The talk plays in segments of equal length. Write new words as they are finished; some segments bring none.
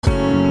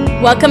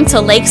Welcome to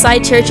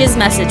Lakeside Church's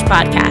Message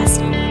Podcast.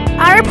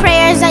 Our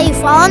prayer is that you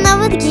fall in love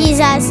with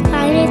Jesus,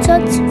 find a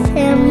church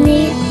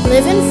family,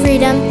 live in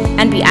freedom,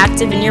 And be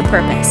active in your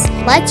purpose.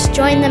 Let's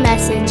join the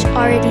message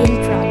already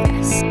in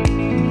progress.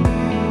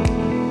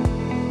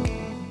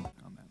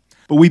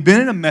 But we've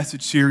been in a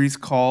message series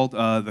called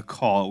The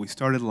Call. We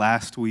started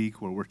last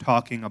week where we're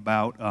talking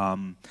about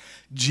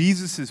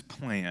Jesus'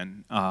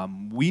 plan.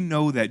 We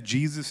know that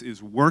Jesus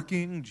is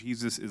working,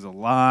 Jesus is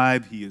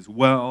alive, He is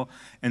well.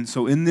 And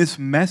so in this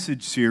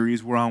message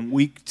series, we're on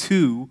week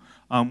 2.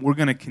 We're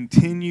going to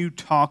continue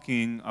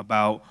talking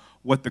about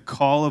what the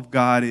call of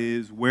God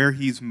is, where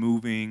He's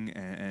moving,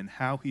 and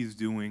how He's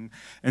doing.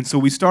 And so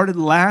we started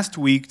last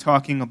week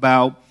talking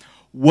about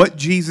what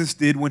Jesus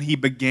did when He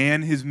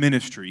began His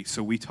ministry.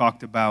 So we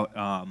talked about,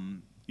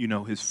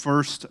 His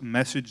first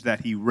message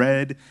that He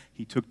read.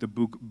 He took the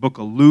book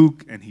of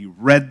Luke, and He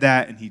read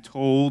that, and He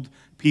told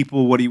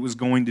people what He was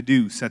going to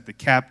do, set the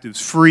captives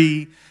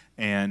free,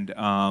 and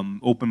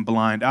open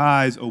blind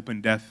eyes, open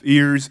deaf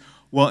ears.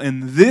 Well,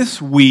 in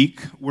this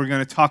week, we're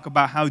going to talk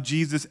about how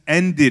Jesus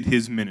ended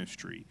His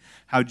ministry.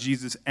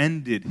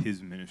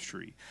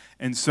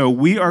 And so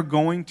we are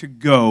going to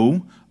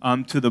go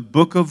to the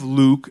book of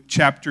Luke,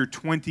 chapter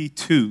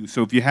 22.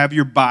 So if you have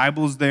your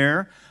Bibles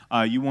there,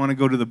 you want to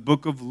go to the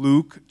book of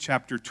Luke,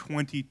 chapter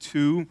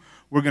 22.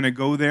 We're going to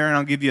go there, and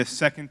I'll give you a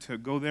second to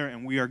go there,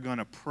 and we are going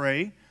to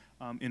pray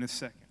in a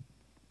second.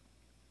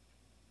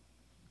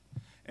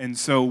 And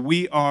so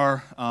we're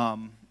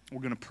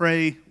going to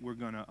pray. We're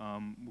going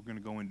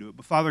to go into it.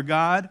 But Father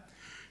God,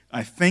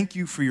 I thank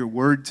You for Your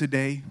word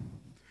today.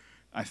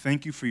 I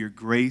thank You for Your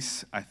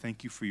grace. I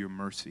thank You for Your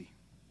mercy.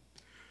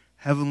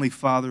 Heavenly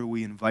Father,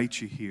 we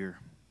invite You here.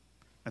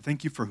 I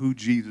thank You for who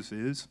Jesus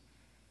is.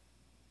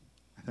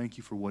 I thank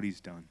You for what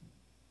He's done.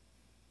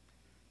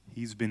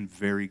 He's been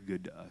very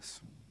good to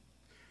us.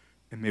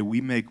 And may we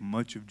make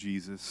much of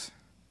Jesus.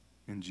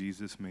 And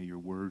Jesus, may Your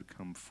word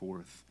come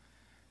forth.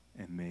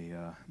 And may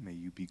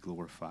You be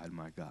glorified,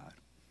 my God.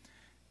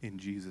 In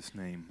Jesus'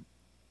 name.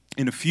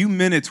 In a few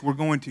minutes, we're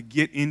going to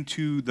get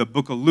into the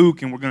book of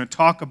Luke, and we're going to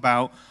talk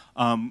about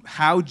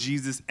how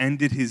Jesus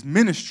ended His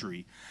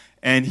ministry.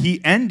 And He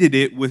ended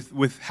it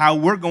with how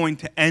we're going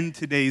to end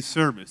today's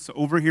service. So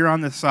over here on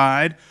the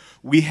side,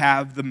 we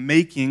have the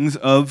makings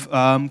of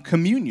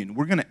communion.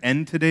 We're going to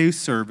end today's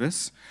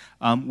service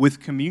with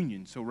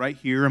communion. So right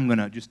here, I'm going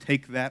to just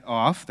take that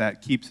off.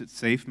 That keeps it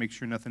safe, make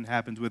sure nothing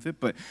happens with it.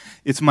 But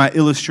it's my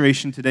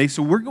illustration today.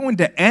 So we're going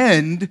to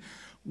end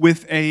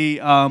with a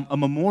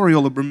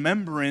memorial, a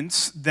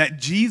remembrance that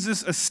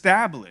Jesus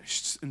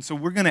established. And so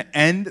we're going to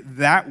end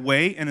that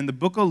way. And in the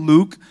book of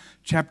Luke,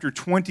 chapter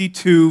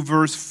 22,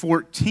 verse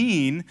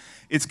 14,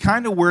 it's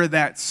kind of where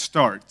that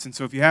starts. And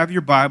so if you have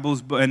your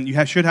Bibles, and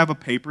you should have a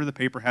paper, the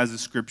paper has a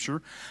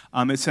scripture.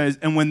 It says,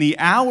 "And when the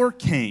hour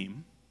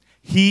came,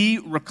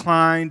 He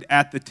reclined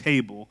at the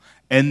table,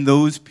 and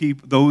those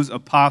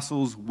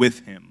apostles with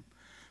Him."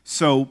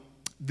 So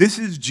this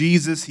is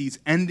Jesus. He's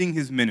ending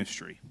His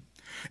ministry.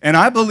 And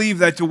I believe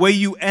that the way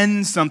you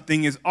end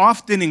something is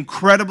often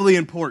incredibly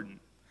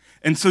important.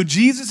 And so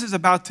Jesus is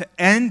about to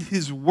end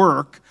His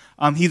work.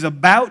 He's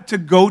about to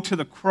go to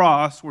the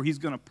cross where He's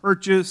going to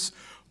purchase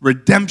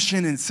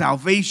redemption and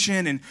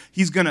salvation, and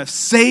He's going to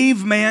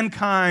save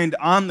mankind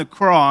on the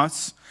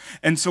cross.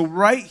 And so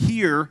right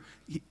here,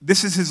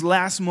 this is His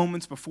last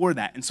moments before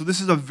that. And so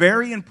this is a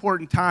very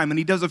important time, and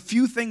He does a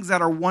few things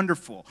that are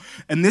wonderful.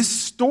 And this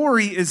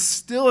story is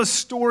still a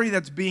story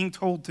that's being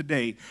told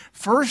today.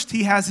 First,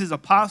 He has His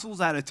apostles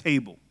at a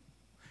table.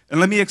 And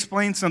let me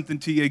explain something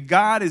to you.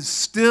 God is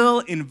still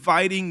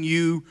inviting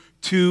you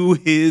to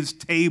His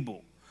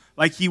table.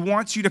 Like He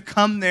wants you to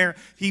come there.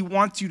 He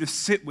wants you to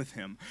sit with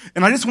Him.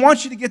 And I just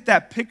want you to get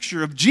that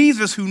picture of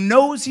Jesus who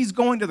knows He's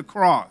going to the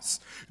cross,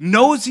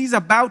 knows He's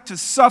about to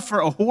suffer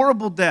a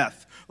horrible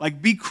death,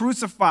 like be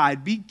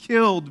crucified, be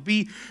killed,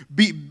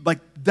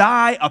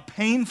 die a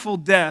painful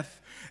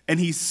death, and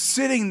He's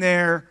sitting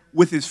there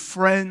with His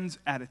friends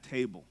at a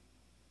table.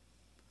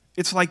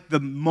 It's like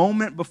the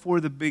moment before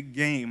the big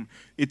game.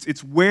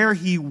 It's where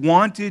He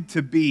wanted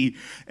to be.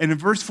 And in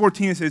verse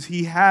 14 it says,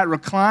 He had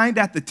reclined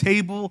at the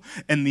table,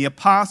 and the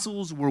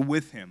apostles were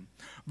with Him.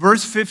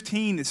 Verse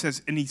 15 it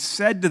says, "And He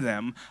said to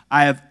them,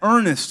 I have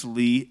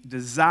earnestly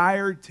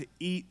desired to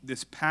eat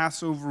this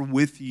Passover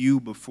with you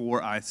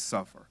before I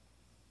suffer."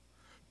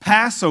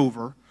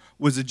 Passover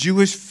was a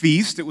Jewish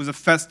feast. It was a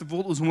festival.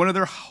 It was one of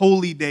their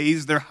holy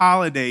days, their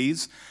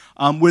holidays,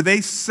 where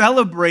they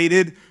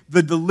celebrated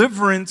the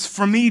deliverance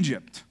from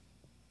Egypt,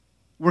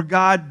 where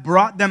God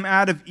brought them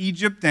out of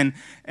Egypt, and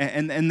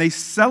they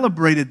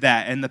celebrated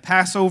that. And the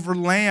Passover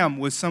lamb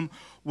was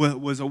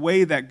a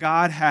way that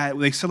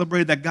they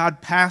celebrated that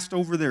God passed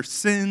over their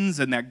sins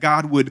and that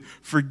God would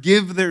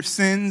forgive their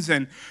sins.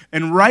 And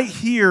right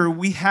here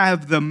we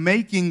have the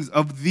makings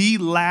of the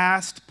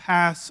last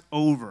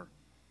Passover.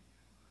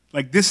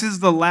 Like this is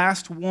the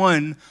last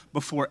one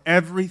before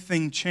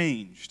everything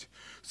changed.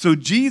 So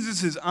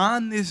Jesus is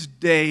on this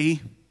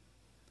day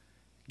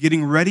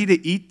getting ready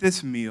to eat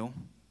this meal,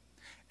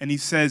 And he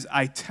says,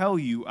 I tell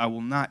you, I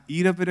will not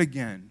eat of it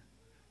again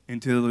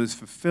until it is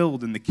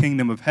fulfilled in the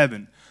kingdom of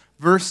heaven.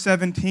 Verse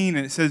 17,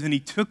 and it says, and he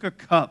took a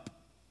cup,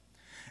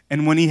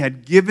 and when he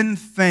had given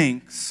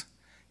thanks,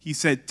 he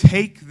said,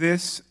 take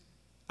this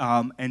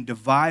and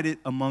divide it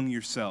among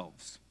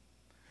yourselves.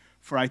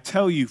 For I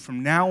tell you,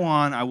 from now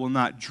on, I will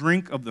not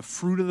drink of the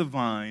fruit of the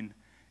vine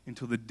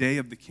until the day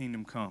of the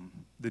kingdom come.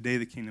 The day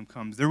the kingdom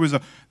comes. There was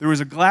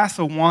a glass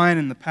of wine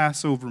in the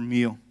Passover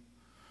meal.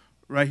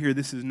 Right here,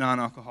 this is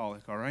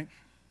non-alcoholic, all right?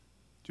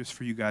 Just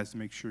for you guys to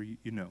make sure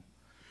you know.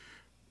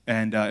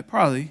 And it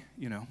probably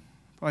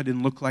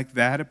didn't look like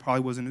that. It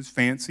probably wasn't as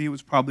fancy. It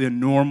was probably a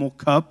normal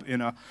cup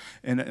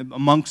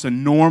amongst a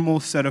normal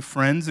set of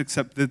friends,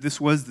 except that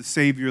this was the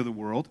Savior of the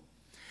world.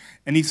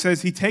 And he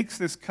says he takes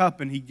this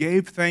cup and he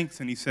gave thanks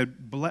and he said,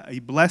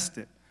 he blessed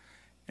it.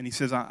 And he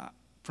says,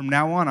 from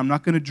now on, I'm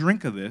not going to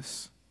drink of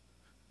this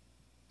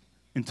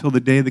until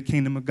the day the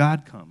kingdom of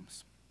God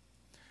comes.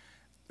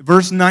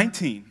 Verse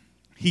 19.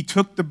 He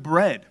took the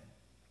bread,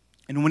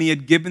 and when he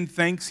had given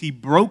thanks, he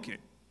broke it.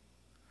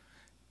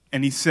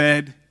 And he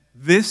said,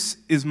 this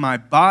is my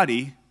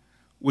body,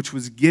 which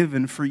was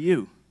given for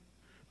you.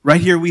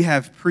 Right here we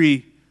have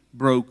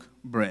pre-broke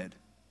bread.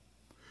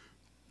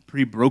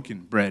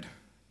 Pre-broken bread.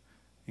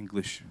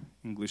 English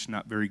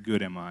not very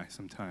good, am I,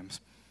 sometimes.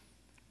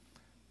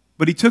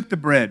 But he took the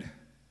bread,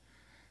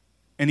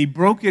 and he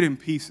broke it in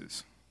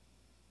pieces.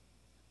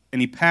 And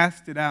he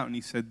passed it out, and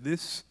he said,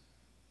 this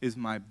is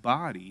my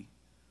body,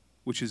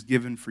 which is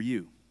given for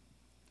you.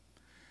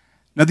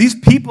 Now, these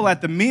people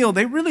at the meal,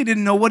 they really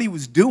didn't know what he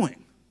was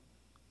doing.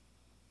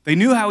 They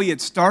knew how he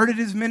had started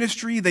his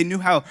ministry. They knew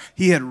how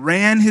he had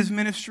ran his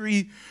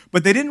ministry.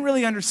 But they didn't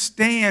really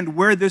understand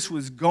where this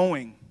was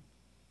going.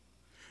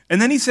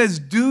 And then he says,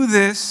 do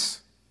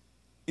this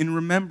in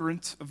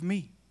remembrance of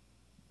me.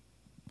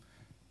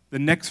 The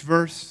next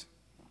verse,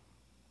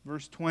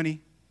 verse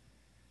 20,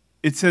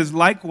 it says,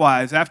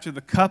 likewise, after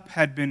the cup,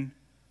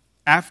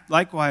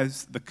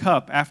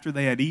 after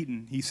they had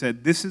eaten, he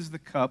said, this is the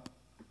cup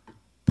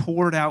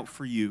poured out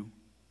for you.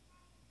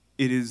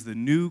 It is the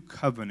new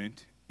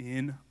covenant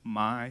in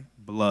my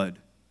blood.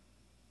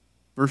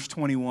 Verse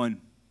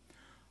 21,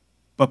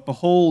 but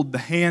behold, the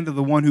hand of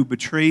the one who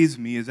betrays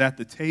me is at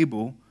the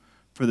table,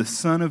 for the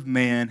Son of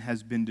Man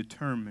has been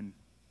determined.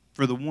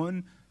 For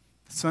the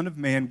Son of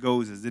Man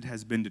goes as it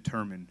has been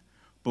determined,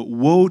 but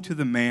woe to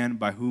the man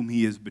by whom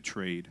he is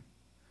betrayed.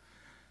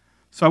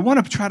 So I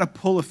want to try to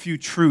pull a few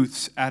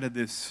truths out of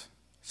this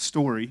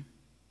story.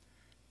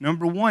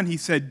 Number one, he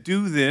said,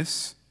 do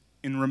this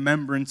in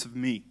remembrance of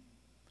me.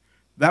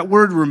 That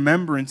word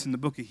remembrance in the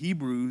book of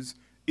Hebrews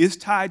is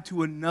tied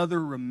to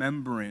another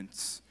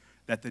remembrance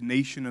that the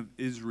nation of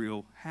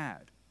Israel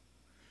had.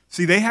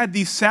 See, they had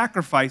these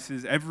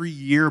sacrifices every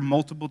year,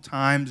 multiple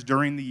times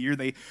during the year.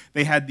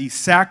 They had these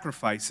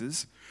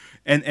sacrifices,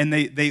 and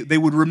they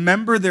would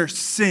remember their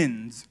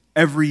sins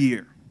every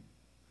year.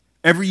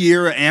 Every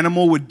year, an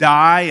animal would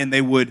die, and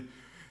they would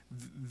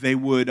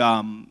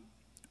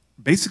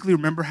basically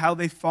remember how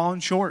they've fallen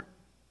short.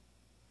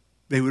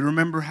 They would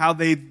remember how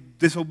they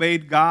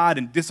disobeyed God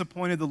and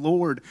disappointed the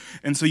Lord.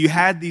 And so you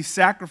had these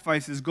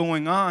sacrifices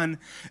going on,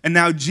 and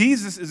now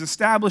Jesus is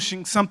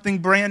establishing something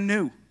brand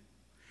new.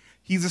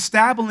 He's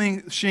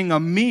establishing a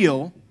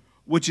meal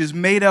which is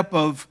made up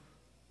of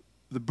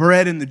the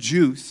bread and the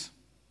juice.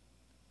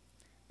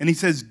 And he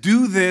says,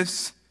 do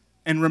this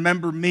and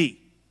remember me.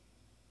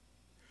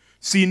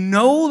 See,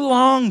 no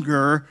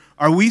longer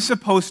are we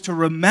supposed to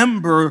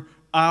remember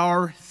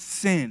our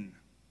sin.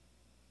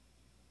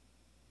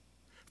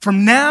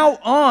 From now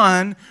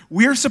on,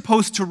 we're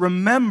supposed to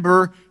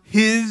remember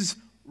his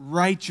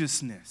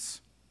righteousness.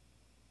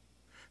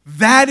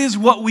 That is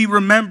what we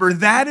remember.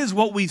 That is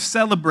what we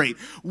celebrate.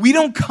 We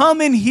don't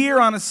come in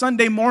here on a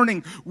Sunday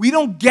morning. We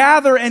don't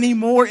gather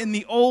anymore in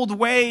the old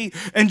way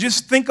and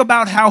just think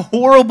about how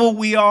horrible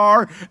we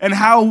are and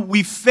how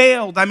we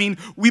failed. I mean,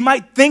 we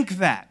might think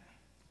that.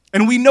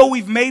 And we know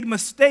we've made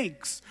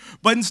mistakes.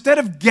 But instead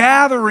of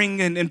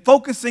gathering and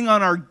focusing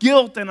on our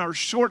guilt and our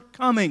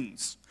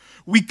shortcomings,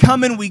 we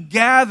come and we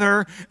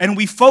gather and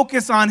we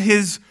focus on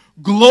his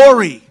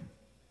glory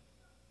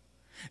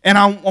and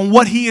on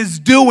what he is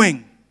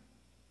doing.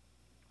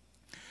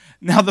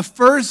 Now, the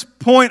first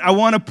point I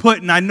want to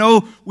put, and I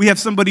know we have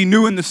somebody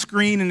new in the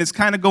screen and it's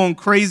kind of going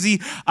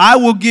crazy. I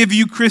will give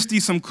you, Christy,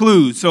 some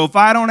clues. So if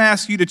I don't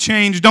ask you to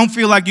change, don't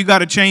feel like you got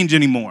to change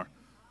anymore.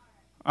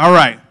 All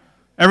right.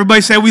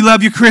 Everybody say, we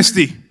love you,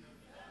 Christy.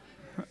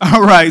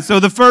 All right. So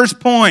the first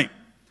point,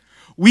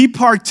 we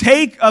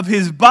partake of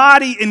his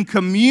body in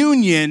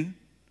communion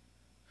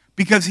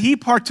because he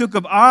partook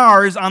of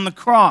ours on the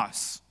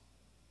cross.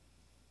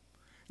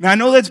 Now, I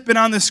know that's been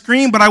on the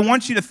screen, but I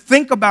want you to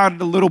think about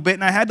it a little bit,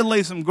 and I had to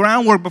lay some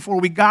groundwork before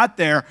we got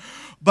there.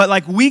 But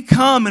like we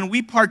come and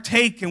we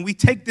partake and we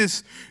take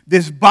this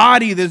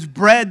body, this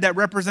bread that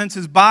represents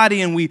his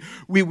body, and we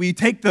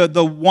take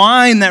the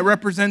wine that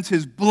represents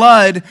his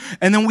blood,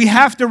 and then we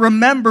have to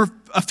remember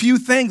a few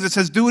things. It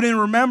says, do it in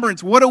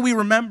remembrance. What are we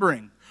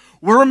remembering?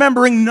 We're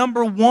remembering,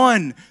 number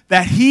one,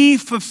 that he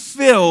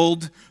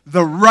fulfilled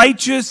the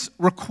righteous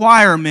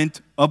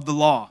requirement of the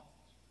law.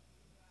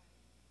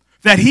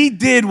 That he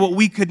did what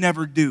we could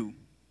never do.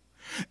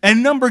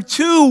 And number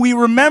two, we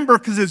remember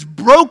because it's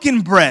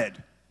broken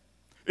bread.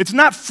 It's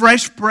not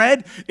fresh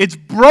bread, it's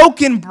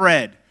broken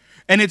bread.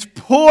 And it's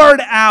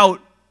poured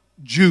out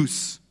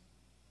juice.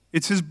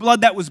 It's his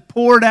blood that was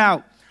poured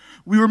out.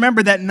 We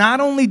remember that not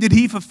only did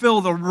he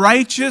fulfill the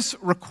righteous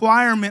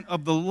requirement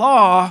of the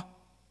law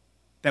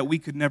that we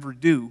could never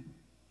do,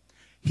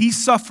 he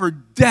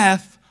suffered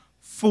death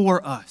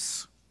for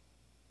us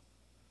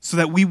so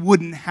that we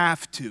wouldn't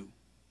have to.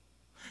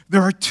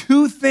 There are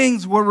two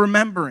things we're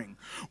remembering.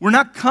 We're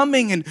not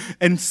coming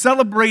and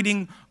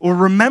celebrating or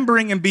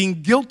remembering and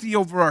being guilty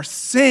over our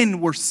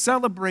sin. We're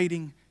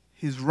celebrating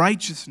his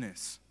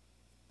righteousness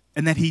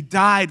and that he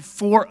died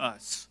for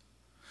us.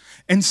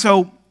 And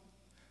so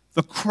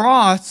the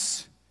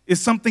cross is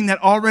something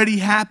that already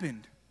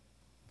happened.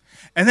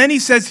 And then he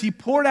says he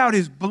poured out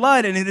his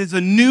blood, and it is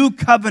a new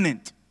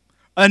covenant,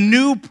 a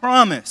new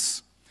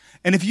promise.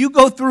 And if you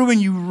go through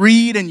and you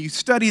read and you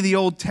study the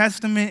Old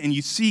Testament and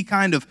you see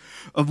kind of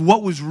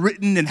what was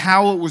written and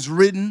how it was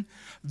written,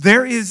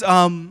 there is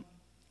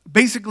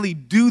basically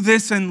do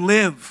this and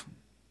live.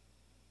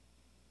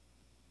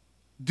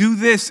 Do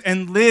this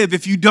and live.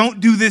 If you don't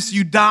do this,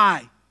 you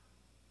die.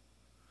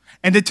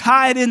 And to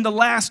tie it into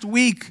last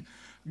week,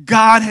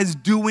 God is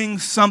doing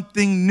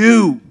something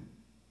new.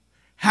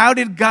 How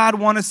did God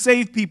want to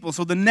save people?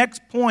 So the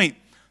next point,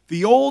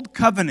 the old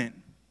covenant,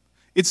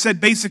 it said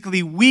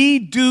basically, we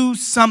do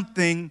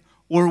something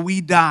or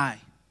we die.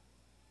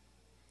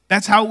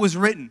 That's how it was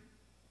written.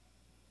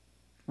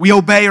 We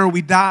obey or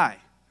we die.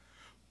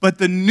 But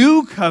the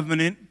new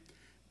covenant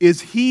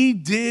is he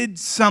did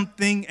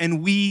something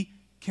and we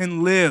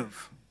can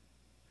live.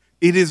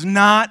 It is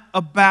not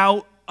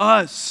about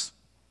us.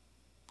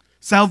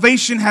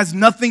 Salvation has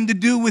nothing to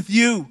do with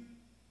you.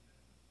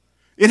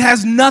 It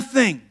has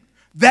nothing.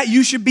 That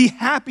you should be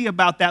happy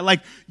about that.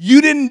 Like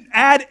you didn't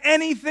add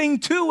anything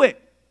to it.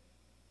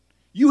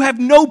 You have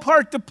no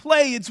part to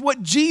play. It's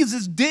what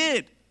Jesus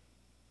did.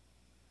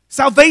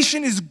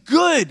 Salvation is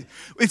good.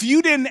 If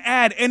you didn't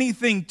add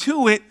anything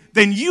to it,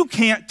 then you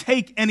can't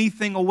take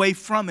anything away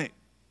from it.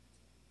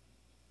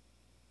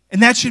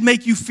 And that should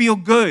make you feel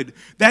good.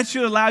 That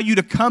should allow you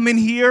to come in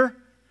here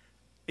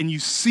and you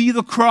see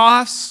the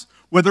cross,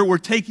 whether we're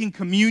taking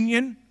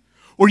communion,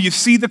 or you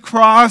see the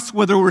cross,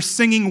 whether we're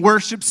singing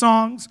worship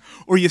songs,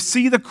 or you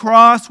see the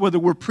cross, whether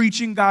we're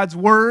preaching God's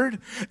word,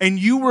 and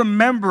you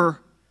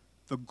remember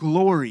the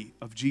glory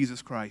of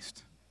Jesus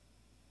Christ.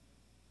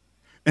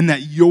 And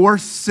that your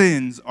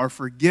sins are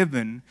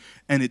forgiven,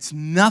 and it's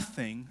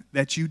nothing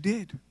that you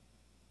did.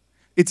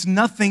 It's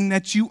nothing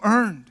that you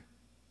earned.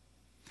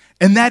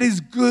 And that is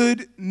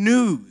good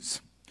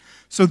news.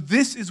 So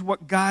this is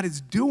what God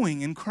is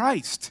doing in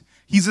Christ.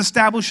 He's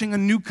establishing a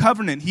new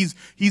covenant.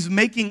 He's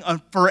making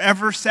a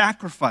forever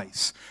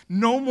sacrifice.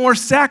 No more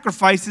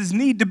sacrifices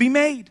need to be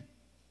made.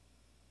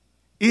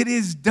 It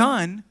is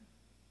done.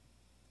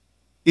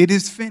 It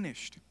is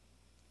finished.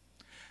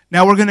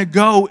 Now we're going to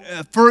go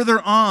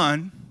further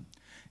on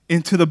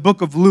into the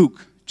book of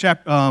Luke,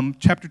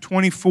 chapter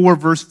 24,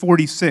 verse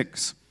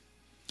 46.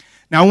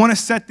 Now I want to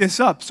set this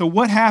up. So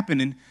what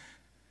happened? And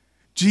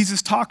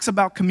Jesus talks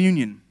about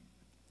communion.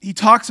 He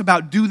talks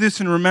about do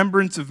this in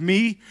remembrance of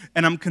me,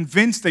 and I'm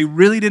convinced they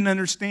really didn't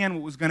understand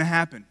what was going to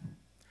happen.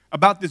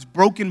 About this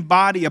broken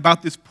body,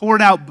 about this poured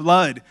out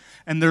blood,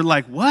 and they're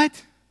like,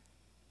 what?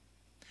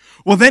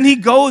 Well, then he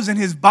goes and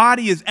his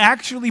body is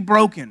actually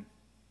broken.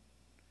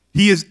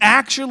 He is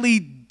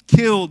actually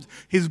killed.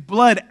 His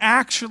blood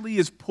actually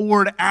is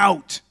poured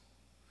out.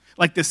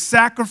 Like the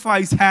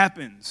sacrifice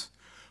happens,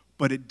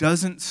 but it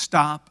doesn't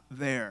stop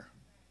there.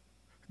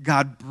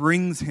 God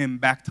brings him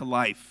back to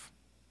life.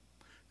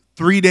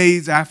 3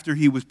 days after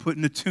he was put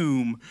in a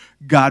tomb,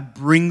 God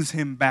brings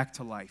him back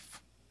to life.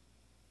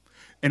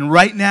 And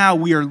right now,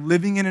 we are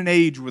living in an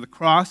age where the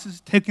cross has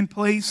taken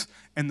place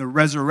and the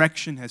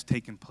resurrection has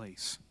taken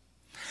place.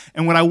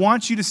 And what I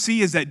want you to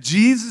see is that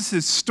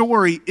Jesus'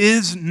 story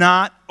is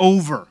not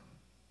over.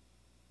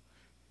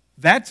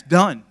 That's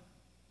done.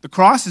 The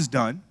cross is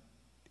done.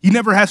 He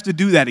never has to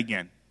do that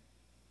again.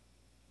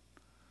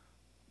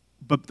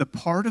 But the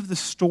part of the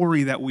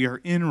story that we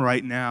are in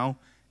right now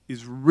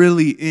is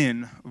really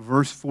in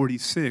verse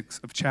 46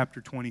 of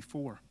chapter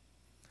 24.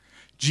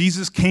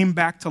 Jesus came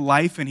back to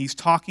life and he's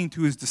talking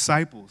to his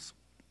disciples.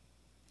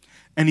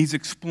 And he's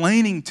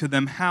explaining to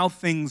them how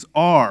things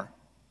are.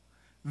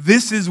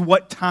 This is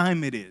what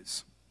time it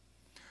is.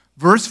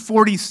 Verse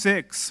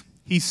 46,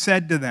 he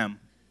said to them,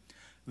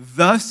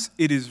 "Thus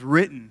it is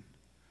written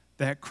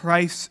that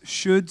Christ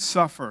should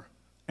suffer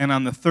and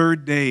on the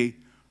third day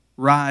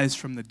rise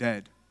from the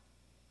dead."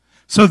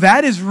 So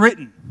that is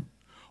written.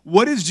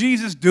 What is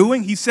Jesus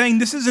doing? He's saying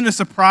this isn't a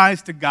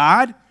surprise to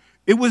God.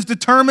 It was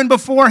determined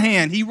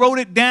beforehand. He wrote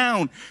it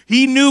down.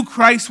 He knew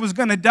Christ was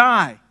going to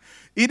die.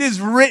 It is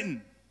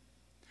written.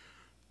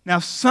 Now,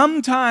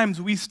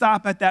 sometimes we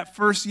stop at that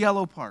first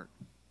yellow part.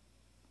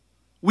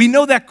 We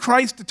know that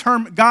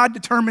God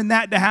determined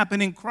that to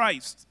happen in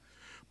Christ.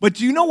 But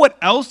do you know what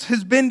else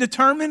has been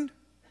determined?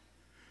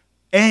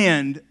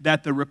 And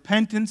that the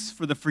repentance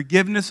for the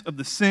forgiveness of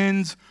the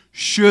sins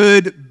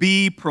should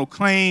be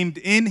proclaimed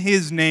in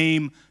his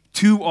name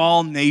to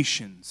all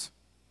nations.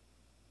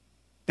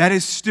 That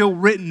is still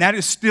written. That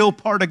is still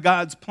part of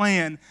God's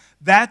plan.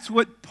 That's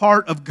what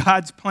part of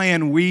God's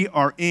plan we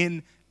are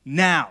in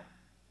now.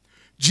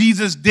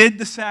 Jesus did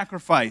the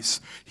sacrifice.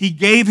 He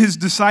gave his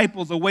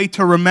disciples a way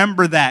to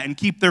remember that and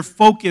keep their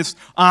focus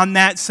on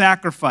that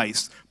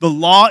sacrifice. The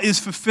law is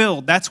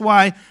fulfilled. That's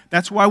why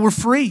we're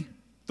free.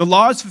 The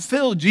law is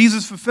fulfilled.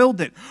 Jesus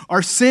fulfilled it.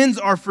 Our sins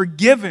are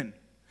forgiven.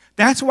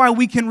 That's why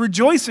we can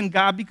rejoice in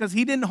God, because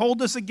he didn't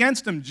hold us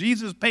against him.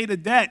 Jesus paid a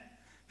debt.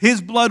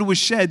 His blood was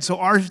shed, so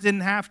ours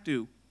didn't have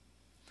to.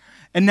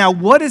 And now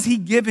what has he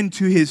given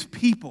to his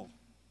people?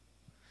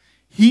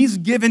 He's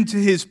given to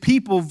his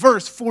people,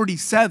 verse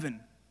 47.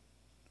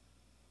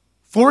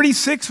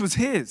 46 was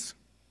his.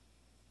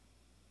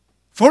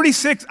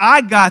 46,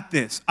 I got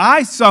this.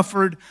 I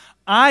suffered.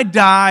 I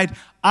died.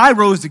 I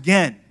rose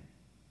again.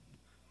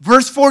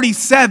 Verse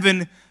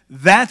 47,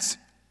 that's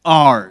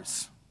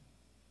ours.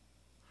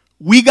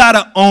 We got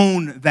to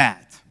own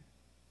that.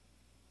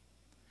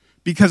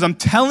 Because I'm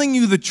telling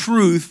you the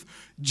truth,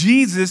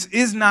 Jesus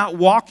is not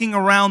walking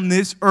around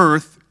this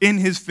earth in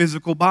his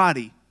physical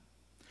body,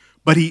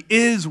 but he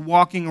is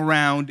walking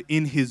around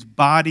in his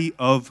body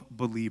of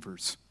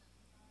believers.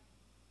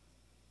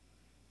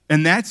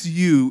 And that's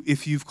you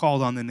if you've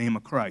called on the name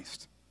of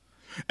Christ.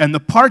 And the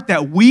part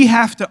that we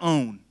have to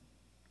own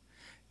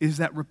is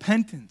that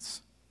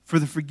repentance for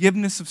the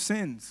forgiveness of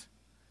sins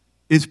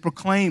is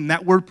proclaimed.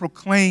 That word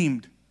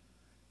proclaimed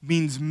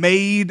means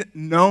made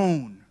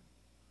known.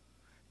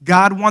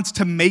 God wants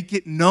to make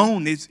it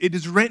known. It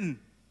is written.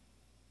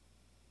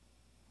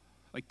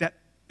 Like that,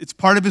 it's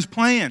part of his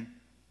plan.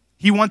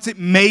 He wants it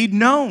made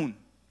known.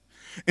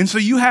 And so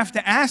you have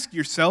to ask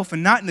yourself,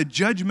 and not in a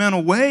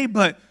judgmental way,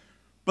 but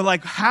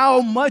like,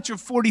 how much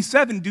of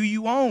 47 do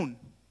you own?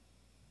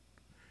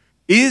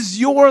 Is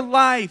your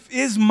life,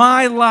 is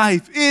my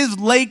life, is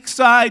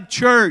Lakeside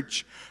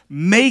Church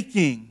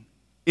making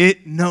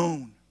it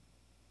known?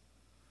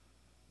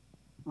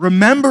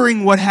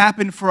 Remembering what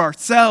happened for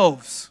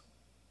ourselves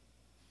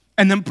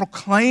and then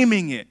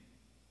proclaiming it,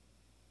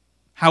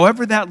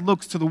 however that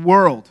looks to the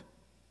world.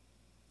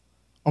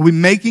 Are we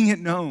making it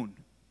known?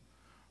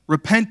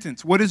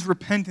 Repentance. What is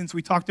repentance?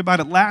 We talked about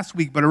it last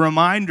week, but a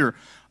reminder,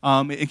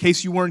 in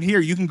case you weren't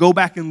here, you can go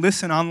back and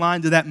listen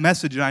online to that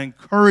message, and I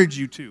encourage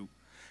you to.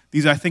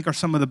 These, I think, are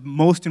some of the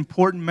most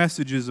important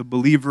messages a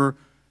believer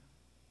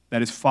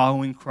that is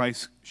following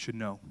Christ should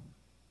know.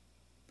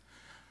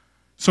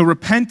 So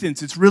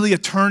repentance, it's really a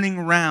turning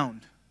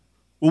around.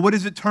 Well, what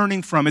is it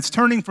turning from? It's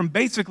turning from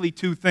basically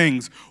two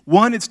things.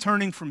 One, it's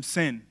turning from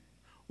sin.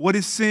 What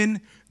is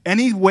sin?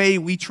 Any way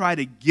we try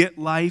to get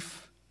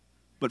life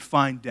but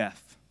find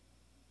death.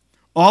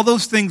 All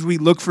those things we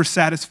look for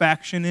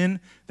satisfaction in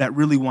that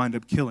really wind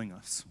up killing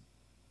us.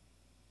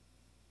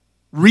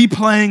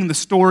 Replaying the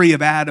story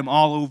of Adam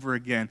all over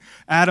again.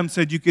 Adam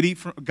said you could eat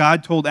from,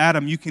 God told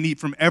Adam you can eat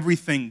from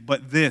everything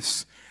but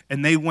this.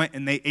 And they went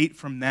and they ate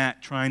from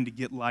that, trying to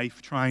get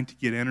life, trying to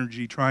get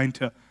energy, trying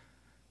to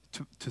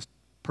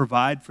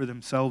provide for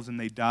themselves, and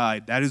they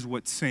died. That is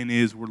what sin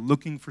is. We're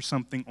looking for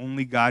something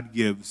only God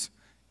gives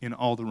in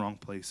all the wrong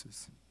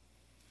places.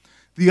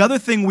 The other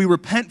thing we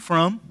repent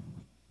from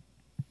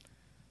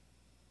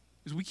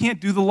is we can't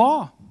do the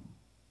law.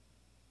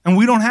 And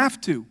we don't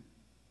have to.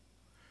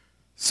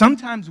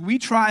 Sometimes we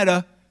try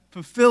to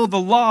fulfill the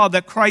law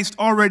that Christ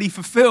already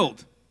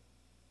fulfilled.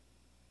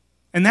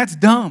 And that's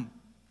dumb.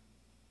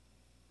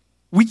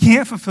 We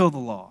can't fulfill the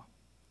law.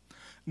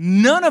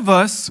 None of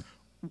us,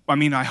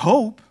 I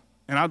hope,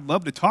 and I'd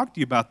love to talk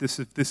to you about this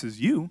if this is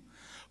you,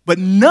 but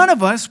none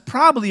of us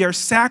probably are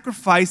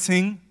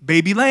sacrificing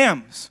baby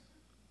lambs.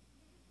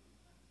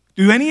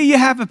 Do any of you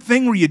have a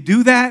thing where you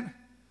do that?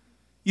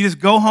 You just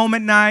go home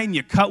at night and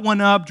you cut one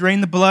up,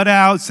 drain the blood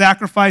out,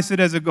 sacrifice it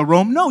as a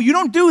aroma. No, you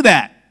don't do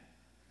that.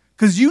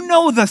 Because you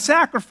know the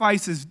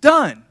sacrifice is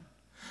done.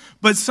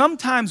 But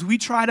sometimes we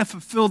try to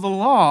fulfill the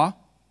law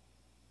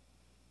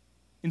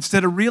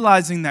instead of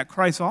realizing that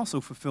Christ also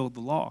fulfilled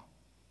the law.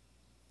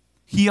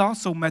 He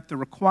also met the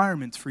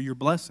requirements for your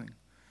blessing.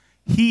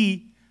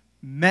 He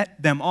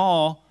met them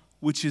all,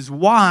 which is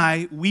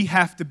why we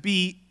have to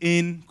be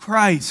in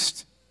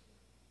Christ.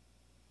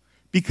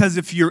 Because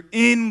if you're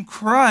in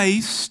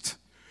Christ,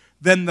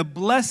 then the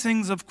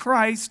blessings of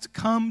Christ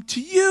come to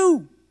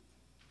you.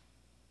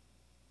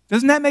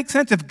 Doesn't that make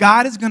sense? If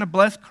God is going to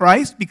bless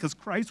Christ because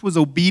Christ was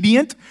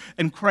obedient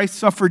and Christ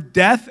suffered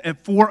death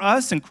for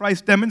us and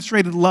Christ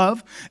demonstrated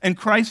love and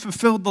Christ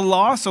fulfilled the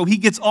law, so he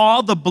gets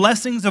all the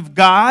blessings of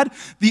God,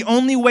 the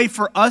only way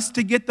for us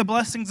to get the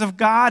blessings of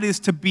God is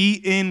to be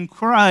in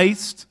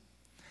Christ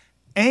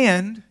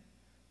and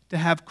to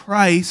have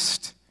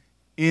Christ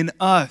in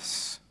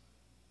us.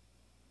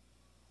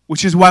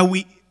 Which is why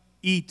we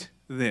eat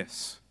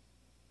this.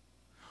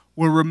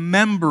 We're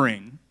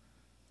remembering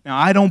Now,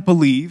 I don't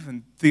believe,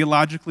 and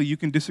theologically you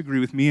can disagree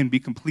with me and be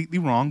completely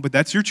wrong, but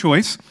that's your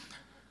choice.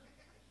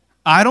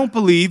 I don't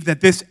believe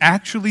that this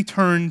actually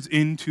turns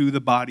into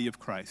the body of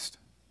Christ.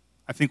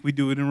 I think we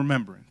do it in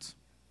remembrance.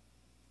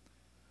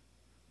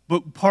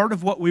 But part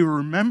of what we were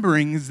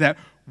remembering is that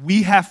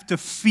we have to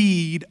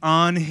feed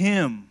on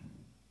Him.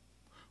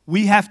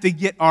 We have to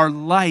get our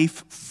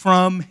life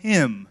from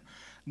Him.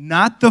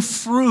 Not the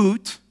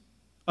fruit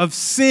of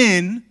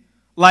sin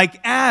like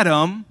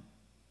Adam.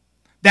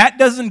 That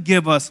doesn't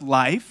give us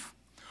life.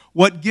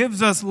 What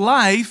gives us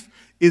life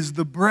is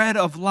the bread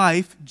of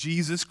life,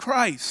 Jesus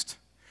Christ.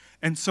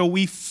 And so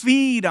we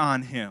feed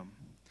on Him.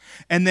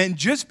 And then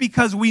just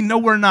because we know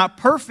we're not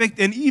perfect,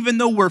 and even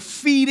though we're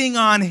feeding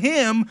on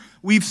Him,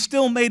 we've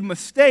still made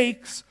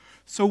mistakes,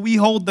 so we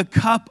hold the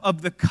cup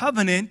of the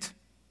covenant,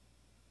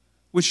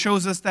 which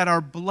shows us that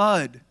our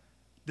blood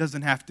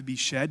doesn't have to be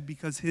shed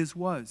because His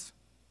was.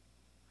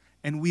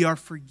 And we are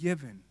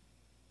forgiven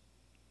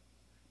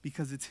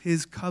because it's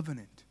His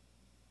covenant.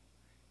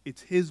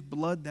 It's His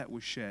blood that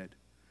was shed.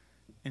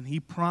 And He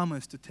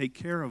promised to take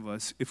care of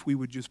us if we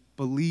would just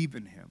believe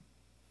in Him.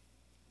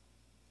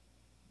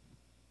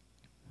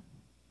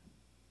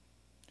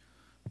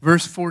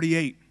 Verse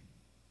 48.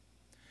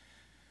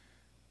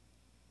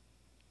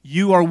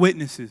 You are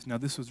witnesses. Now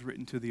this was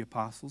written to the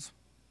apostles.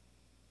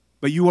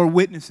 But you are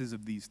witnesses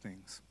of these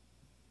things.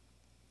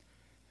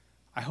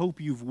 I hope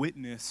you've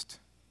witnessed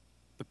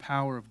the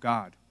power of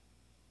God,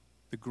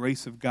 the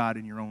grace of God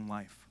in your own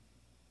life.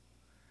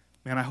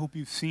 Man, I hope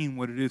you've seen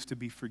what it is to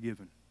be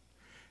forgiven.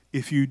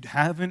 If you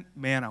haven't,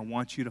 man, I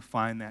want you to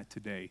find that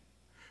today.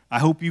 I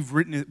hope you've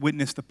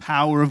witnessed the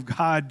power of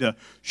God to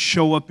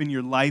show up in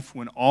your life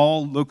when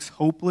all looks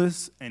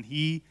hopeless and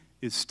He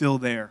is still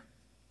there.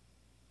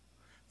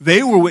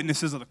 They were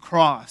witnesses of the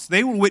cross.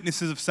 They were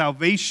witnesses of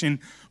salvation,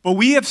 but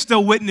we have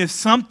still witnessed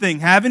something,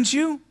 haven't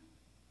you?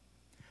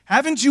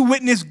 Haven't you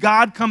witnessed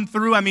God come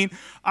through? I mean,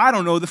 I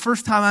don't know, the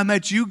first time I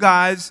met you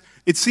guys,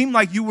 it seemed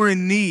like you were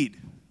in need.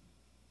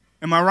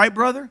 Am I right,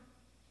 brother?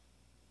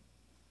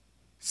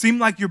 Seemed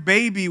like your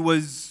baby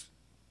was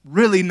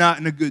really not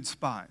in a good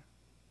spot.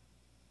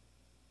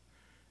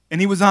 And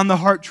he was on the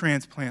heart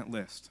transplant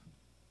list.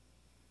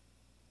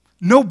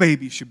 No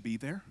baby should be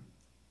there.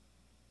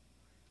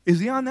 Is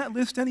he on that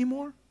list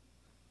anymore?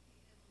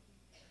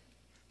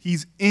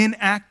 He's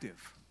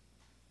inactive.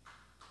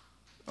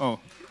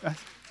 Oh,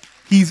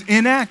 he's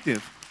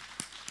inactive.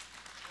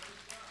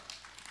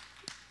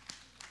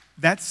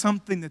 That's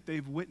something that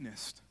they've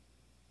witnessed.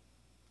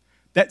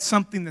 That's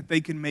something that they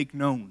can make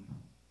known.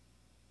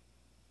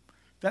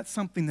 That's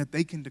something that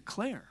they can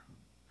declare.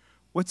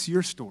 What's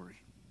your story?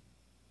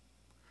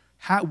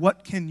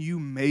 What can you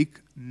make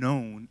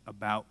known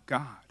about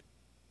God?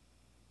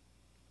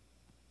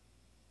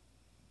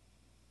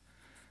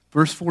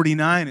 Verse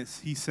 49,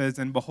 he says,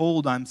 and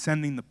behold, I'm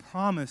sending the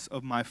promise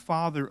of my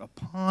Father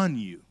upon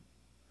you.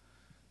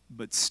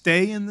 But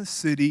stay in the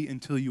city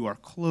until you are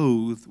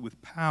clothed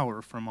with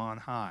power from on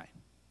high.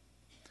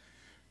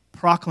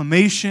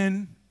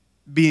 Proclamation,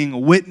 being a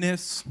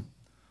witness,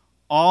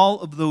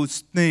 all of those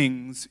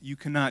things you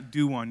cannot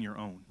do on your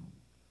own.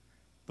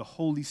 The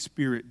Holy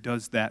Spirit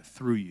does that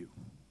through you.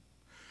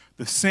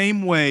 The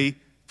same way,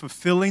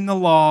 fulfilling the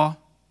law,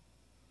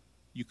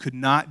 you could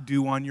not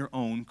do on your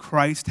own.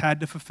 Christ had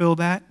to fulfill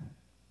that.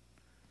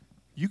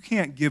 You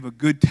can't give a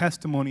good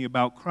testimony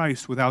about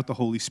Christ without the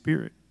Holy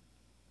Spirit.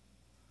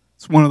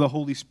 It's one of the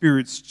Holy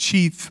Spirit's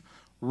chief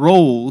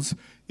roles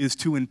is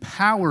to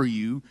empower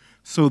you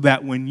so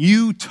that when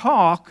you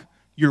talk,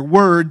 your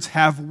words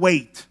have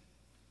weight.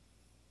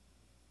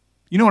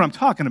 You know what I'm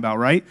talking about,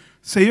 right?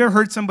 So you ever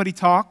heard somebody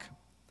talk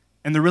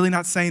and they're really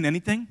not saying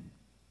anything?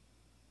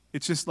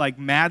 It's just like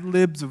Mad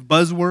Libs of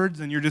buzzwords,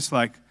 and you're just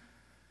like,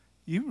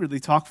 you really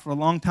talked for a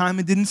long time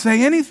and didn't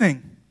say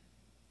anything.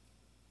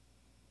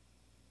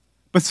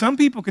 But some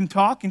people can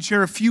talk and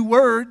share a few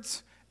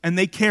words, and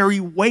they carry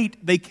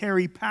weight, they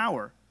carry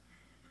power.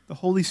 The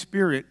Holy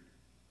Spirit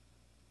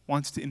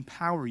wants to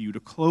empower you, to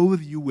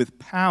clothe you with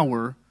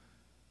power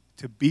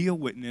to be a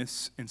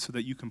witness, and so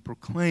that you can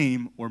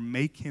proclaim or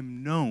make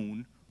Him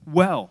known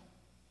well.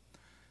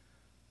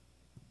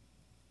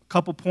 A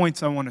couple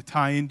points I want to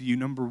tie into you.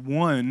 Number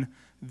one,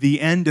 the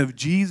end of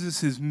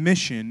Jesus'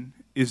 mission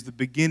is the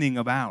beginning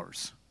of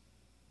ours.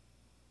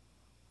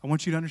 I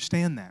want you to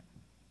understand that.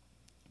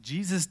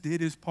 Jesus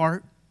did His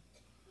part.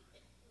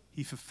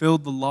 He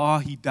fulfilled the law.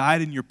 He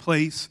died in your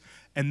place.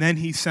 And then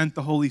He sent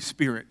the Holy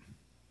Spirit.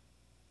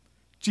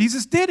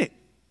 Jesus did it.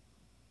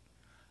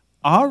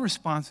 Our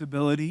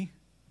responsibility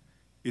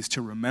is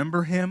to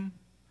remember Him,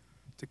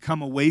 to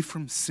come away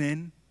from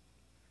sin,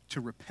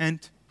 to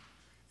repent.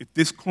 If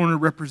this corner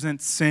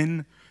represents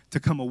sin, to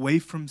come away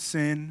from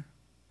sin,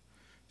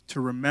 to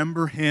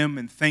remember Him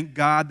and thank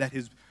God that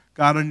His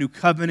got a new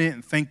covenant,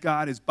 and thank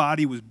God His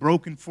body was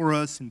broken for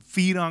us, and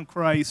feed on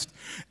Christ,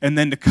 and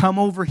then to come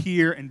over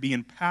here and be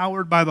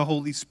empowered by the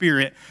Holy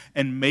Spirit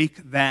and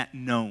make that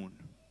known.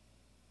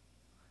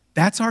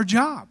 That's our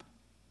job.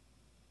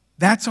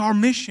 That's our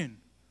mission.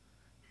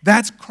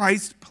 That's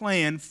Christ's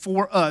plan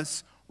for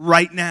us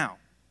right now.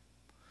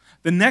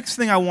 The next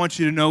thing I want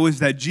you to know is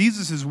that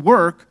Jesus'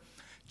 work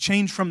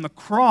changed from the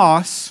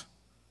cross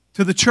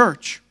to the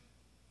church.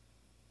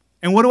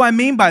 And what do I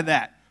mean by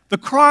that? The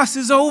cross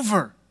is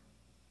over.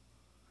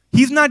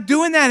 He's not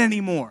doing that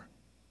anymore.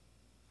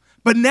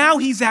 But now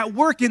he's at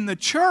work in the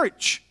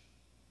church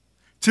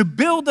to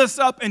build us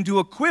up and to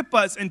equip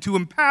us and to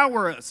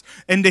empower us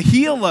and to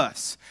heal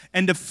us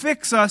and to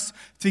fix us,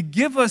 to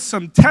give us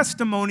some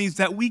testimonies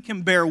that we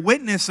can bear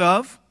witness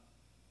of,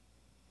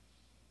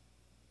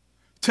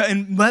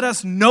 and let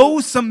us know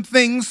some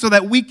things so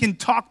that we can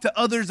talk to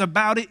others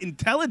about it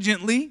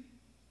intelligently,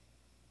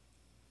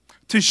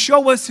 to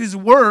show us his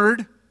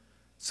word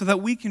so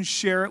that we can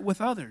share it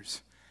with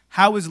others.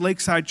 How is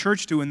Lakeside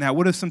Church doing that?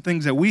 What are some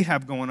things that we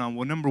have going on?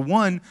 Well, number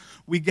one,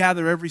 we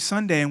gather every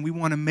Sunday and we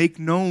want to make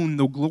known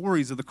the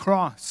glories of the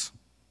cross.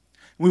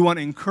 We want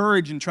to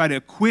encourage and try to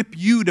equip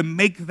you to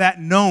make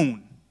that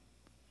known.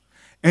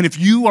 And if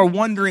you are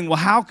wondering, well,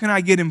 how can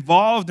I get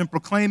involved in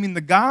proclaiming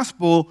the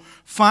gospel?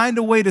 Find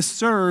a way to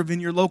serve in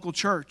your local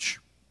church.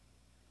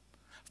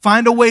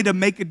 Find a way to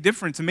make a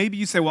difference. And maybe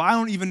you say, well, I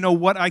don't even know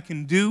what I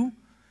can do.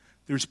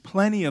 There's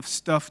plenty of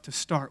stuff to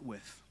start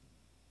with.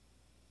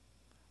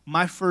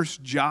 My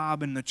first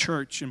job in the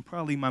church, and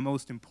probably my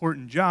most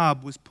important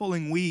job, was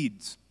pulling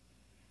weeds.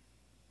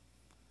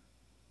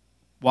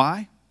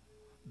 Why?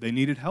 They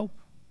needed help.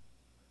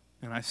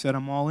 And I said,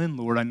 I'm all in,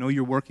 Lord. I know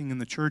you're working in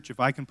the church. If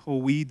I can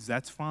pull weeds,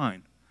 that's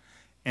fine.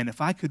 And if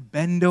I could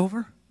bend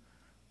over,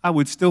 I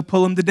would still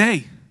pull them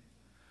today.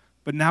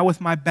 But now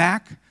with my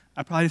back,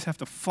 I probably just have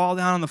to fall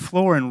down on the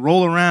floor and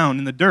roll around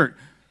in the dirt.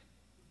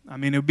 I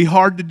mean, it would be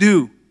hard to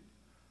do.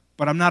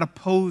 But I'm not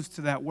opposed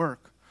to that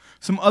work.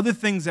 Some other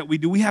things that we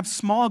do, we have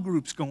small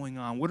groups going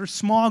on. What are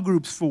small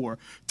groups for?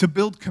 To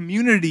build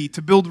community,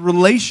 to build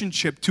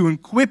relationship, to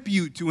equip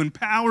you, to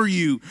empower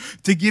you,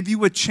 to give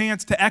you a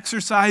chance to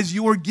exercise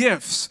your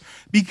gifts.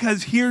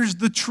 Because here's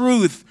the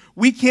truth.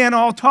 We can't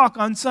all talk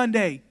on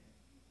Sunday.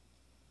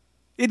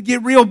 It'd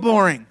get real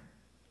boring.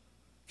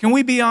 Can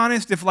we be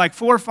honest? If like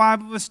 4 or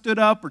 5 of us stood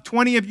up or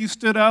 20 of you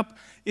stood up,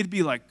 it'd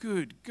be like,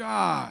 good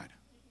God.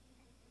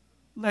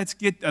 Let's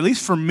get, at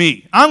least for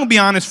me. I'm going to be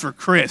honest for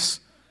Chris.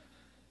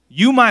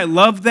 You might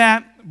love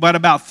that, but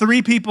about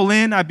 3 people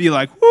in, I'd be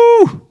like,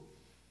 whoo,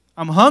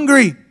 I'm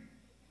hungry.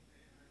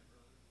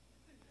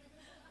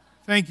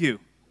 Thank you.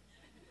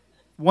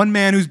 One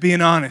man who's being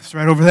honest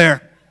right over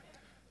there.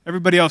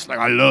 Everybody else like,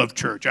 I love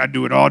church. I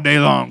do it all day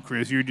long,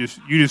 Chris. You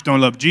just don't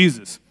love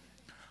Jesus.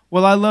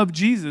 Well, I love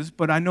Jesus,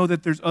 but I know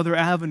that there's other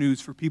avenues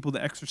for people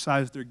to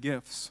exercise their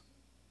gifts.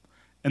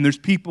 And there's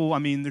people,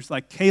 there's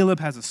like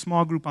Caleb has a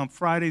small group on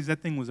Fridays. That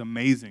thing was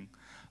amazing.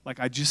 Like,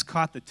 I just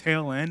caught the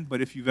tail end,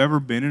 but if you've ever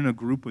been in a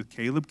group with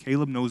Caleb,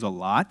 Caleb knows a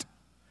lot,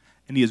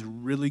 and he is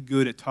really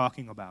good at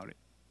talking about it.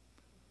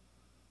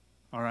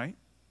 All right?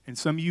 And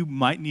some of you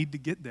might need to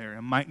get there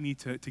and might need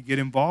to get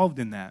involved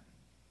in that.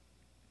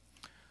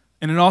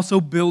 And it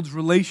also builds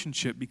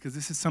relationship because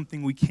this is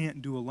something we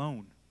can't do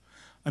alone.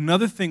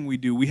 Another thing we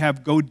do, we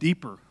have Go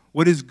Deeper.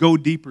 What is Go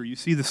Deeper? You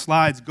see the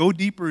slides. Go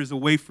Deeper is a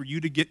way for you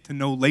to get to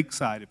know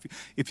Lakeside.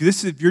 If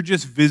you're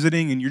just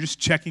visiting and you're just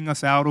checking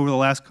us out over the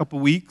last couple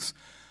weeks,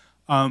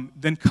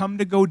 then come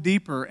to Go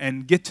Deeper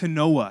and get to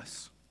know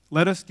us.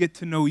 Let us get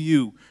to know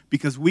you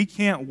because we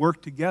can't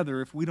work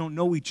together if we don't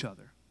know each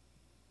other.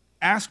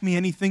 Ask me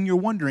anything you're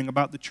wondering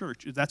about the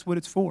church. That's what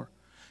it's for.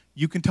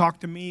 You can talk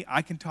to me.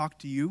 I can talk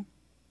to you.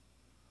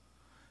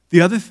 The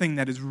other thing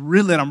that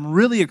I'm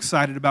really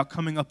excited about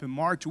coming up in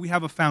March, we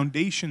have a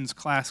foundations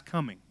class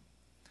coming.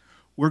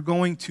 We're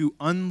going to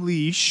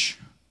unleash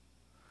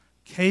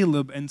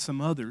Caleb and some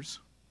others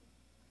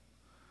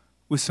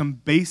with some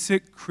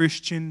basic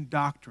Christian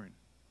doctrine.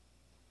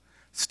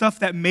 Stuff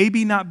that may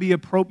not be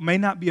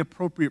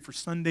appropriate for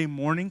Sunday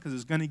morning because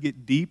it's going to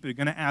get deep. They're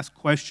going to ask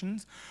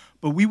questions.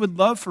 But we would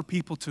love for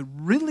people to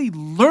really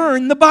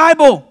learn the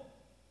Bible.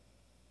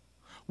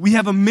 We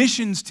have a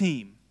missions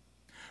team.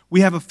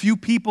 We have a few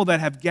people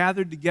that have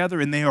gathered together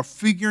and they are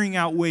figuring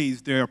out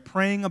ways. They are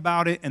praying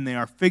about it and they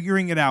are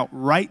figuring it out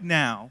right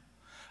now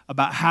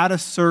about how to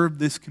serve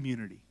this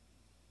community.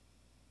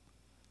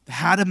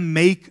 How to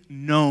make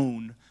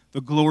known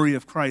the glory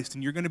of Christ.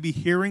 And you're going to be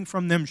hearing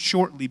from them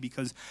shortly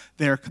because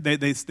they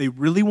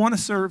really want to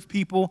serve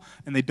people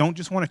and they don't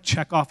just want to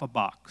check off a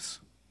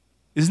box.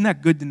 Isn't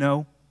that good to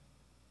know?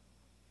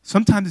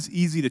 Sometimes it's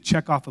easy to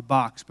check off a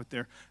box, but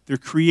they're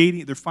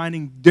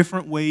finding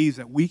different ways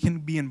that we can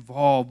be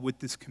involved with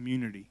this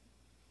community.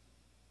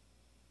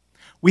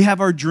 We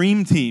have our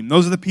dream team.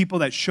 Those are the people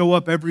that show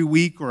up every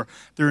week, or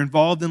they're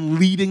involved in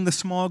leading the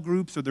small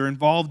groups, or they're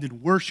involved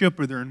in worship,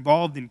 or they're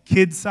involved in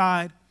kids'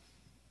 side.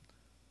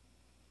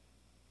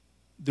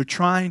 They're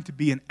trying to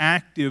be an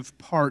active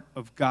part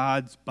of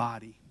God's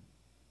body.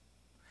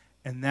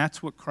 And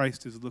that's what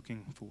Christ is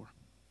looking for.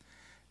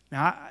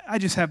 Now, I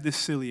just have this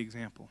silly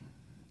example.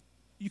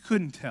 You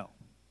couldn't tell.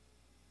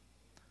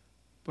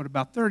 But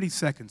about 30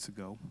 seconds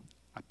ago,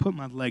 I put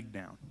my leg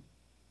down.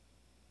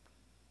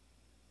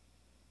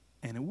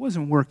 And it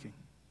wasn't working.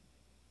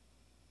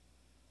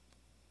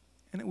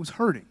 And it was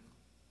hurting.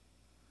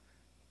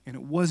 and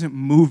it wasn't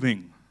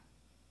moving.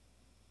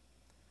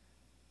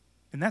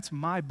 And that's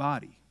my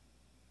body.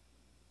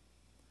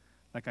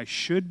 Like I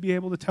should be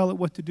able to tell it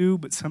what to do,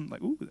 but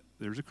ooh,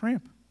 there's a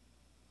cramp.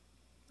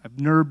 I have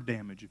nerve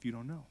damage if you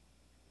don't know.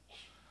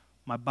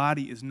 My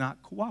body is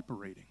not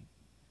cooperating.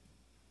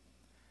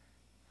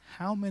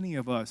 How many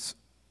of us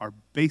are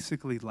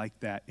basically like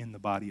that in the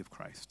body of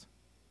Christ?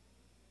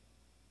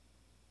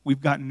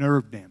 We've got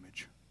nerve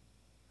damage.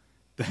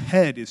 The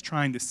head is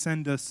trying to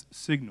send us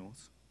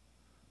signals,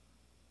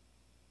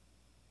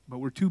 but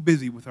we're too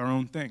busy with our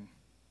own thing.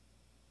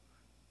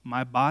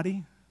 My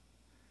body,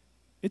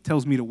 it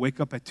tells me to wake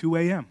up at 2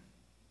 a.m.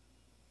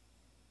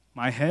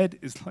 My head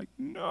is like,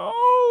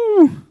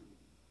 no,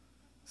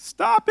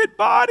 stop it,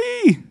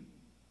 body.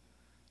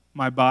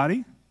 My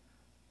body,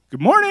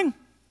 good morning.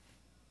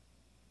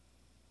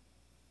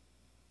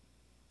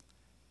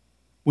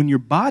 When your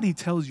body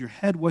tells your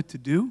head what to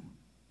do,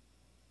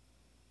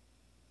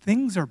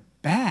 things are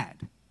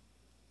bad.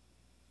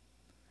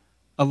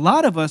 A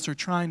lot of us are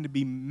trying to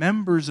be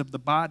members of the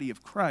body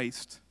of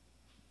Christ,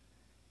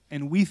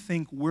 and we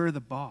think we're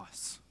the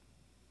boss.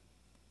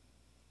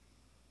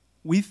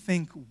 We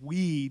think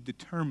we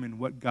determine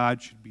what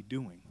God should be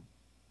doing.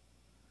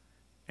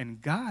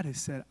 And God has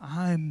said,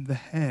 I'm the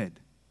head.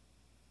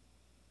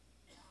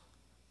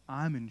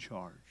 I'm in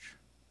charge.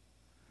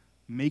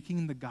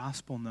 Making the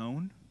gospel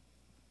known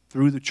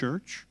through the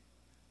church,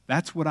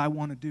 that's what I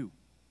want to do.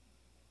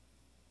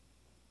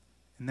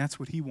 And that's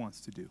what he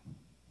wants to do.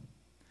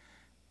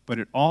 But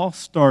it all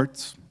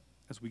starts,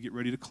 as we get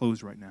ready to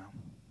close right now,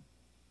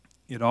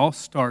 it all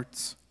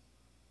starts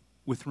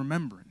with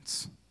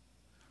remembrance.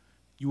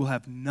 You will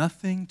have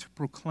nothing to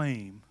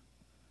proclaim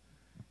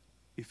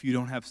if you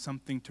don't have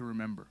something to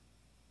remember.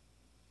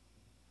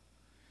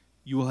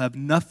 You will have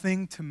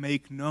nothing to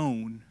make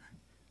known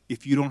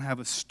if you don't have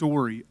a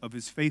story of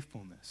his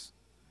faithfulness.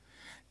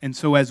 And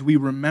so as we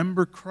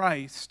remember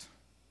Christ,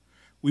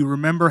 we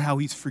remember how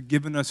he's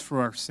forgiven us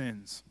for our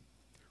sins.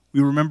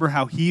 We remember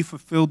how he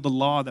fulfilled the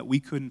law that we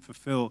couldn't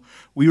fulfill.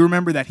 We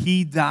remember that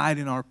he died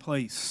in our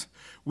place.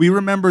 We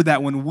remember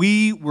that when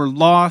we were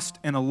lost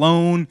and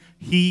alone,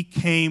 he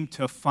came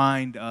to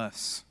find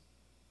us.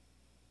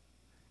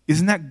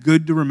 Isn't that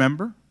good to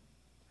remember?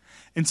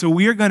 And so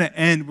we are going to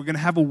end. We're going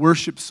to have a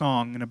worship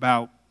song in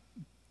about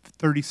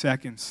 30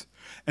 seconds.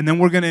 And then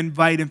we're going to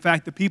invite, in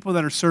fact, the people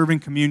that are serving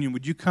communion,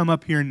 would you come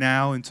up here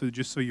now and so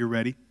just so you're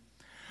ready?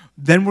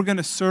 Then we're going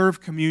to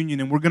serve communion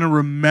and we're going to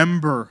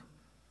remember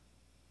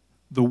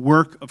the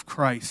work of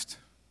Christ.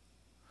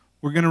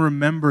 We're going to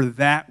remember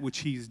that which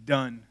he's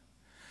done.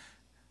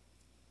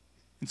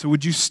 And so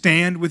would you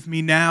stand with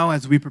me now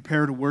as we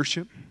prepare to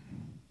worship?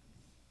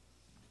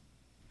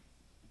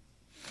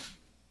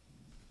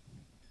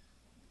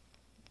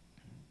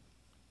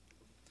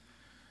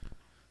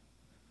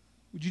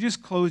 Would you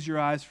just close your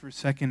eyes for a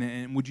second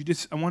and would you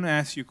just, I want to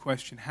ask you a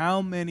question.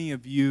 How many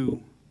of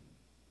you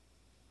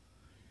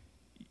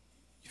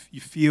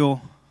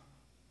feel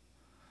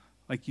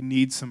like you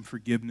need some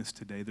forgiveness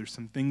today? There's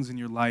some things in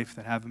your life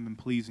that haven't been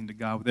pleasing to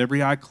God. With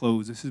every eye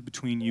closed, this is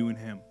between you and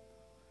him.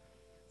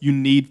 You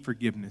need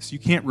forgiveness. You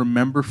can't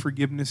remember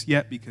forgiveness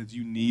yet because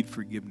you need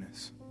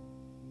forgiveness.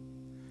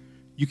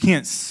 You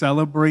can't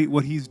celebrate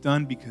what he's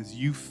done because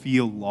you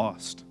feel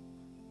lost.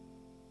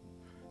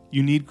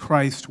 You need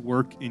Christ's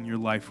work in your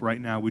life right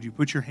now. Would you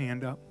put your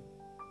hand up?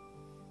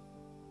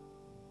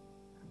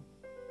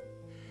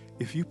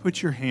 If you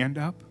put your hand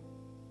up,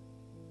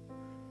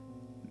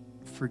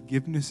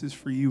 forgiveness is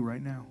for you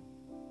right now.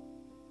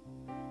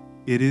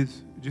 It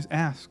is. Just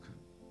ask.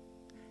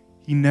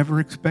 He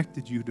never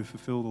expected you to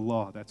fulfill the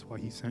law. That's why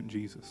he sent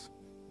Jesus.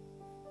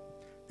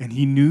 And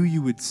he knew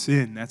you would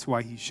sin. That's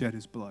why he shed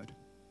his blood.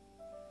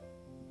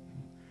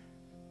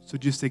 So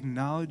just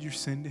acknowledge your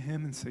sin to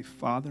him and say,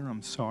 Father,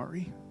 I'm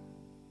sorry.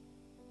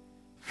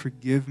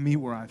 Forgive me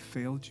where I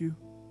failed you.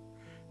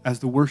 As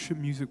the worship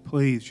music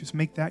plays, just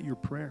make that your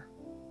prayer.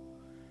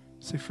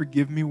 Say,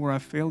 forgive me where I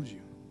failed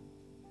you.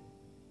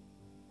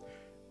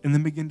 And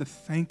then begin to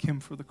thank him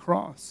for the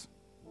cross.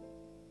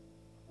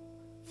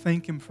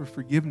 Thank him for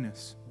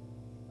forgiveness.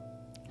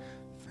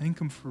 Thank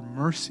him for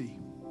mercy.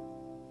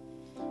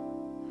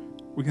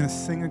 We're going to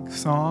sing a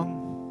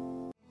song.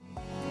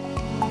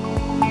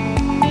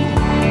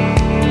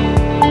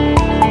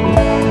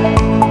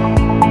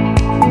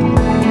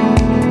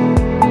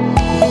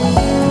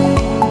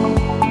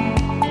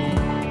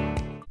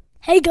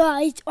 Hey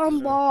guys,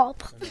 I'm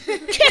Bob.